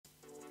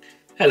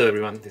Hello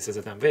everyone, this is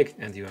Adam Vig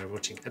and you are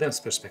watching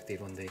Adam's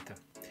Perspective on Data.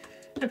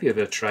 Have you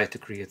ever tried to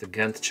create a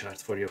Gantt chart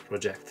for your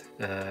project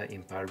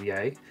in Power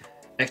BI?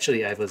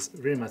 Actually, I was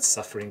really much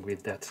suffering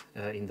with that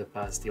in the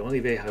past. The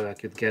only way how I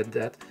could get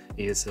that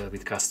is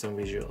with custom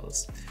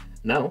visuals.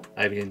 Now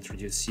I will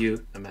introduce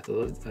you a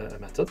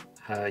method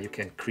how you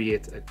can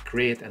create a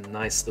great and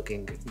nice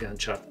looking Gantt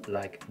chart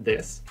like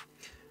this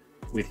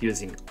with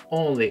using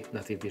only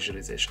native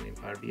visualization in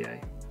Power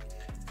BI.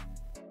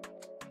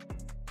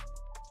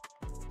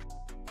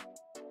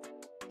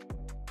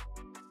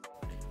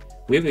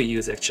 We will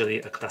use actually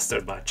a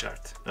cluster bar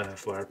chart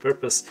for our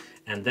purpose,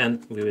 and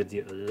then we will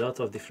do a lot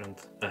of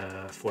different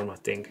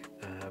formatting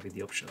with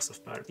the options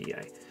of Power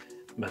BI.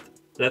 But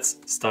let's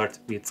start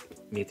with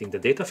meeting the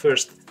data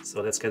first.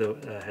 So let's head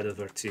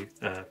over to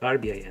Power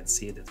BI and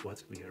see that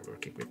what we are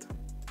working with.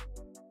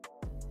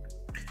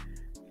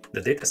 The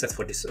dataset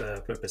for this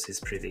purpose is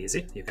pretty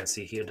easy. You can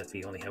see here that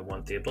we only have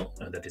one table,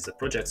 that is the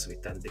projects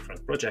with 10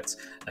 different projects,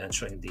 and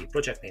showing the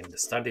project name, the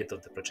start date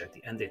of the project,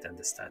 the end date, and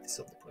the status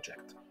of the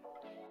project.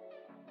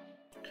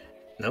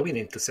 Now we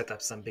need to set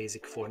up some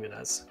basic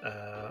formulas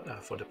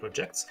for the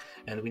projects,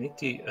 and we need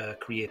to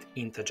create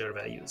integer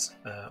values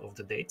of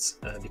the dates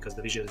because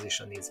the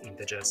visualization needs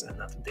integers and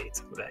not date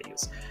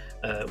values.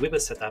 We will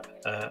set up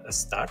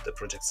a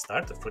project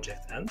start, a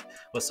project end.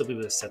 Also, we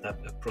will set up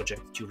a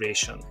project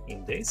duration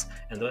in days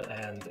and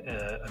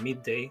a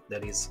midday,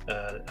 that is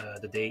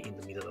the day in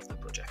the middle of the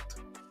project.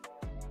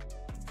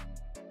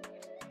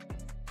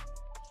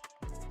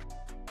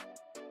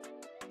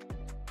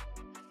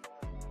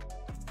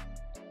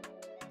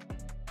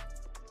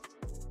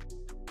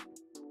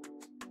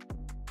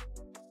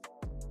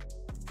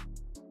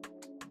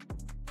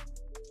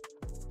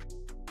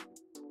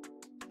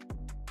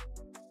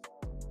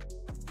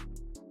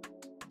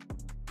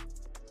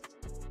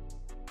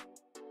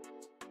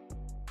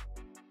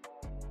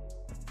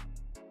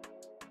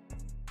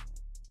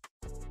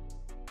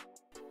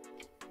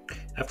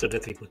 After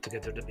that, we put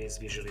together the base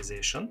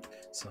visualization.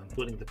 So I'm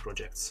pulling the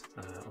projects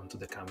onto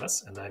the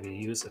canvas, and I will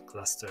use a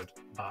clustered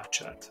bar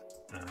chart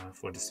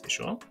for this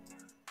visual.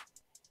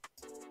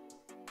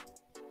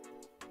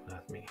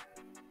 Let me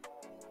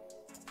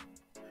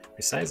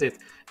resize it,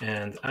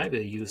 and I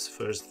will use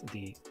first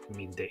the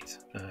mid date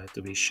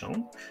to be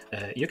shown.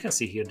 You can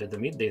see here that the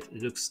mid date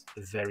looks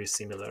very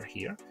similar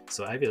here.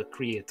 So I will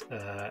create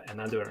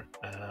another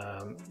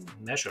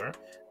measure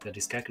that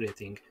is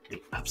calculating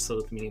the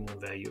absolute minimum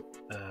value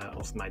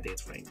of my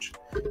date range.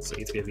 So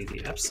it will be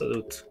the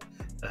absolute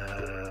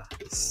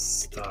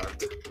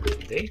start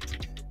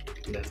date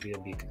that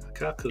will be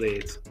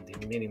calculate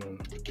the minimum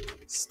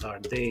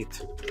start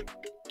date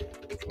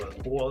for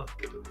all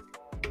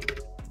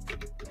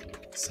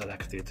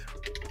selected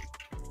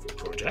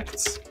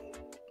projects.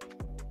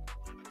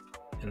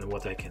 And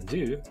what I can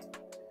do,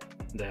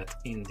 that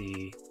in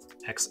the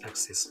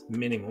x-axis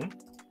minimum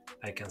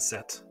I can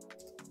set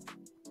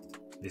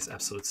this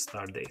absolute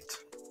start date.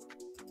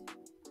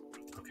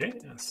 Okay,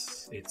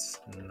 yes,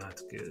 it's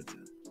not good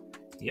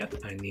yet.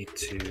 I need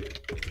to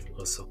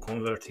also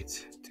convert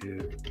it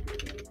to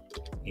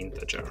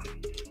integer.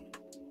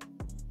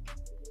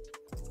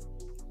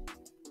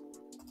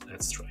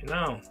 Let's try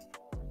now.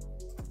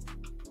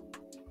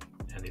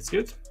 And it's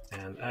good,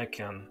 and I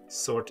can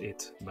sort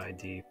it by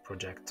the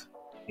project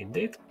mid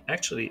date.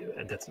 Actually,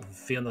 that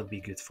will not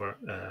be good for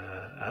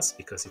us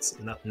because it's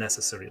not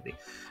necessarily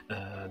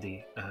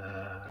the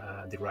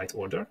right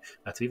order,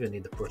 but we will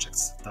need the project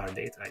start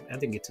date. I'm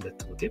adding it to the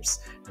tooltips,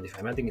 and if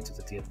I'm adding it to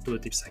the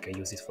tooltips, I can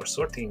use it for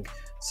sorting.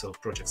 So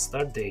project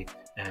start date,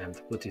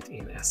 and put it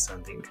in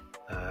ascending,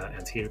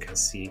 and here you can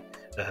see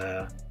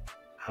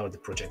how the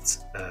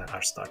projects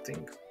are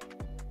starting.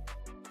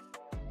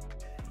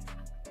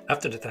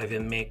 After that, I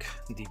will make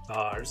the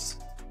bars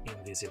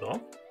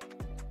invisible,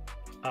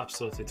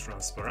 absolutely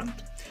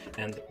transparent,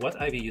 and what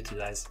I will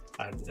utilize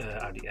are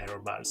the error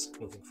bars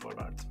moving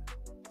forward.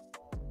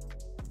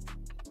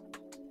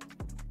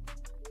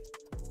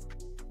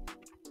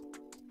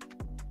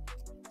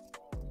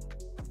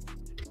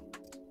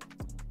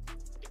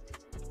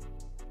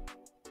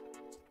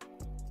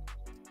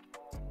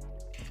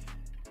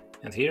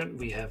 And here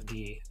we have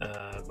the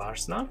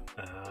bars now.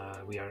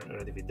 We are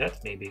ready with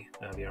that. Maybe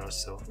we are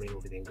also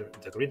removing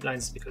the grid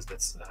lines because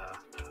that's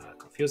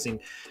confusing.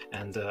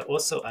 And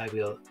also I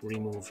will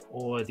remove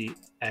all the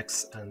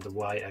X and the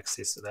Y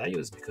axis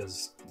values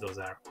because those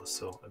are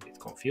also a bit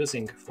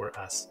confusing for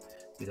us.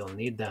 We don't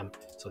need them.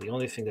 So the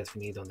only thing that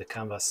we need on the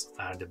canvas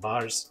are the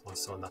bars,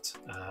 also not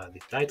the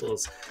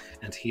titles.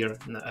 And here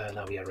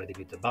now we are ready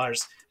with the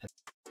bars.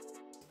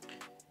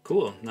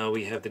 Cool, now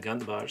we have the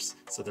Gantt bars.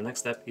 So the next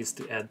step is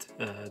to add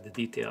the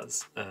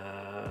details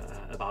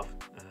above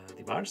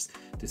the bars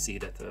to see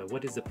that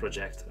what is the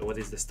project, what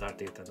is the start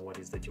date, and what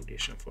is the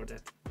duration for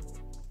that.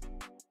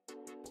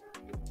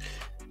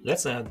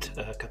 Let's add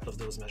a couple of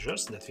those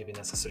measures that will be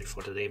necessary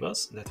for the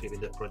labels. That will be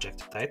the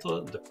project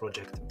title, the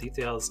project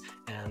details,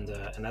 and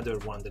another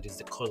one that is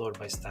the color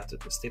by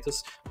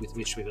status, with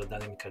which we will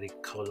dynamically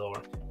color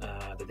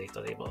the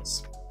data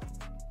labels.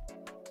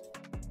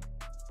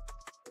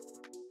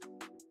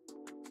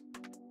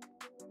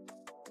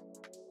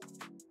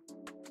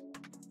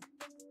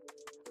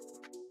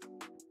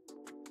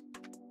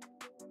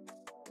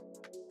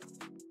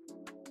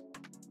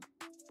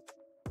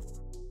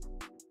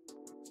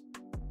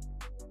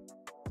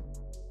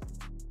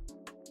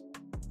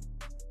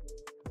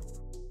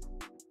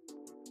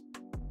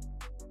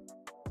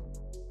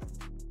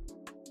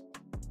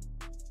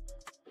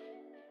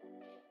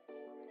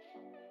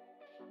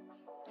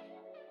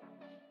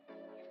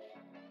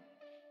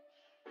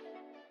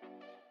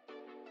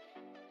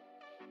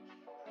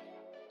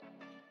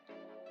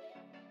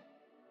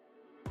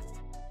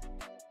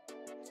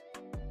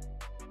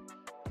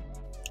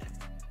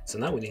 So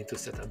now we need to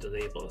set up the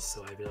labels.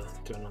 So I will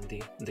turn on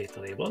the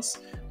data labels,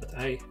 but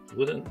I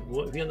will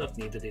not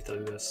need the data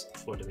labels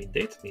for the mid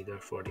date, neither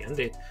for the end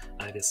date.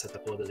 I will set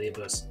up all the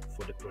labels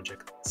for the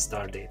project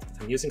start date.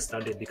 I'm using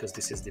start date because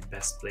this is the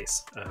best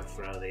place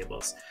for our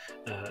labels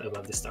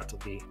above the start of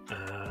the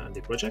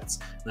projects.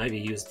 And I will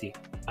use the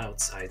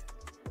outside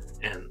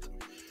end.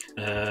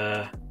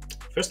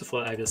 First of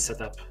all, I will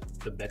set up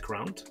the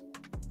background.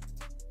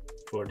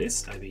 For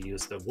this, I will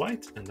use the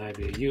white, and I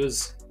will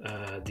use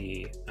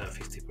the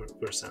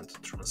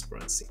 50%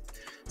 transparency.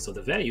 So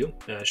the value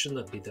should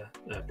not be the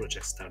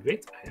project start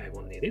date. I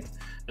won't need it,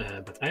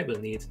 but I will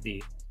need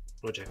the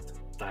project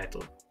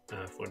title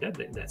for that.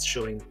 That's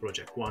showing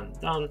project 1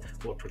 done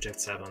or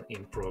project 7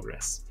 in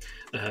progress.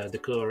 The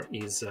color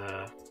is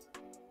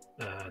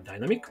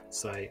dynamic,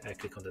 so I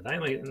click on the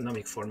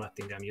dynamic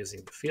formatting. I'm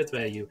using the field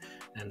value,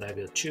 and I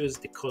will choose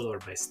the color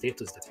by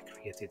status that we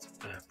created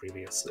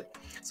previously.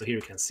 So here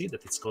you can see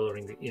that it's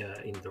coloring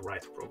in the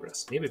right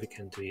progress. Maybe we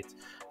can do it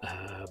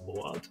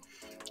bold.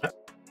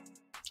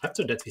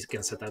 After that, we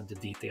can set up the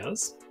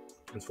details,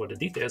 and for the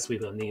details we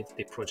will need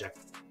the project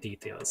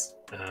details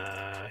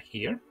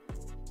here.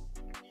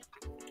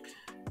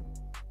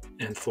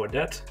 And for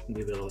that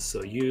we will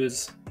also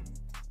use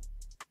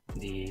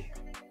the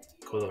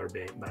color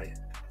by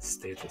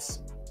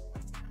status.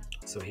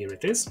 So here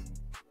it is.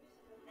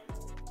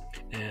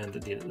 And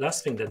the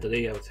last thing, that the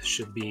layout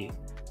should be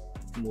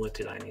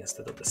multi-line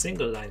instead of the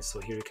single line.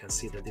 So here you can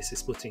see that this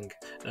is putting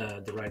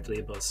the right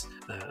labels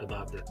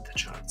above the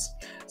charts.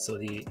 So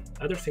the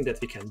other thing that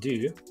we can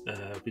do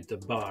with the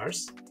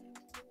bars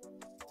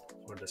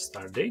for the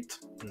start date,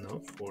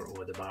 for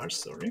all the bars,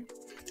 sorry,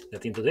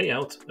 that in the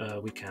layout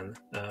we can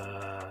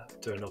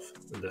turn off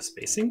the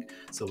spacing.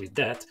 So with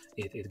that,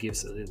 it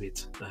gives a little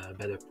bit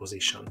better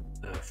position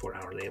for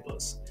our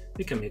labels.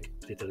 We can make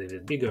it a little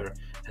bit bigger,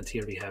 and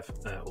here we have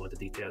all the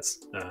details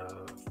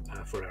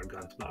for our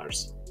Gantt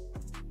bars.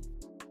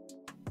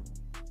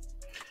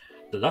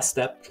 The last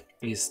step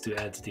is to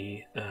add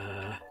the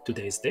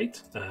today's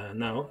date.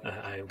 Now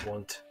I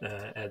won't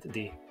add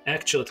the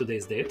actual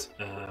today's date,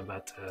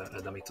 but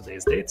a dummy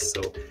today's date.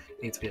 So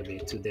it will be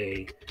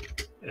today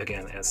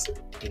again as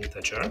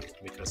integer,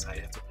 because I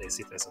have to place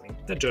it as an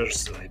integer.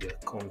 So I will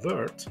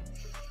convert,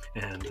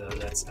 and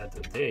let's add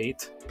the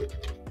date.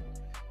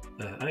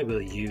 I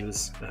will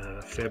use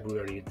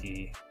February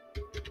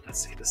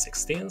let's say the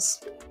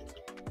 16th,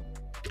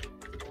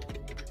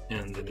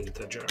 and an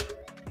integer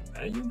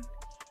value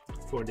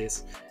for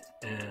this,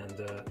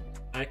 and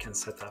I can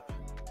set up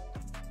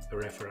a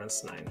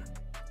reference line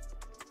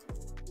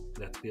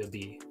that will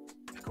be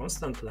a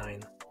constant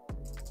line.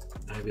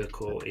 I will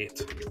call it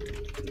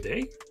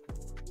today,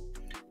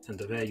 and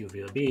the value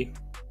will be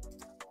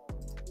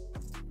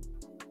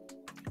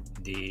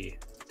the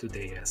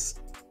today as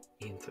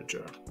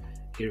integer.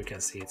 Here you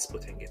can see it's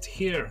putting it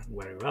here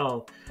very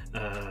well.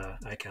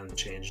 I can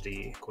change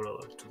the color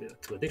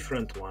to a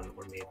different one,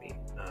 or maybe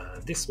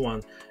this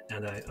one,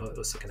 and I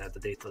also can add the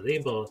data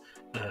label.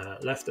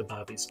 Left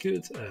above is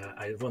good.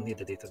 I won't need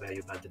the data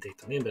value but the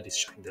data name, but it's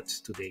showing that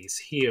today is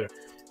here,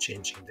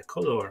 changing the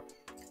color,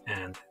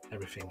 and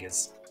everything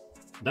is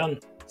done.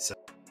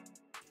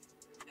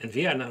 And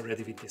we are now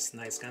ready with this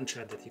nice Gantt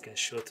chart that you can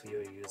show to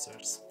your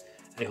users.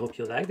 I hope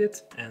you liked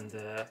it, and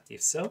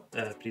if so,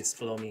 please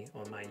follow me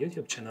on my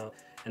YouTube channel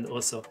and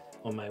also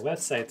on my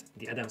website,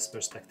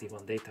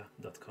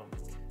 theadamsperspectiveondata.com.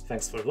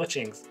 Thanks for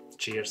watching.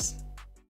 Cheers!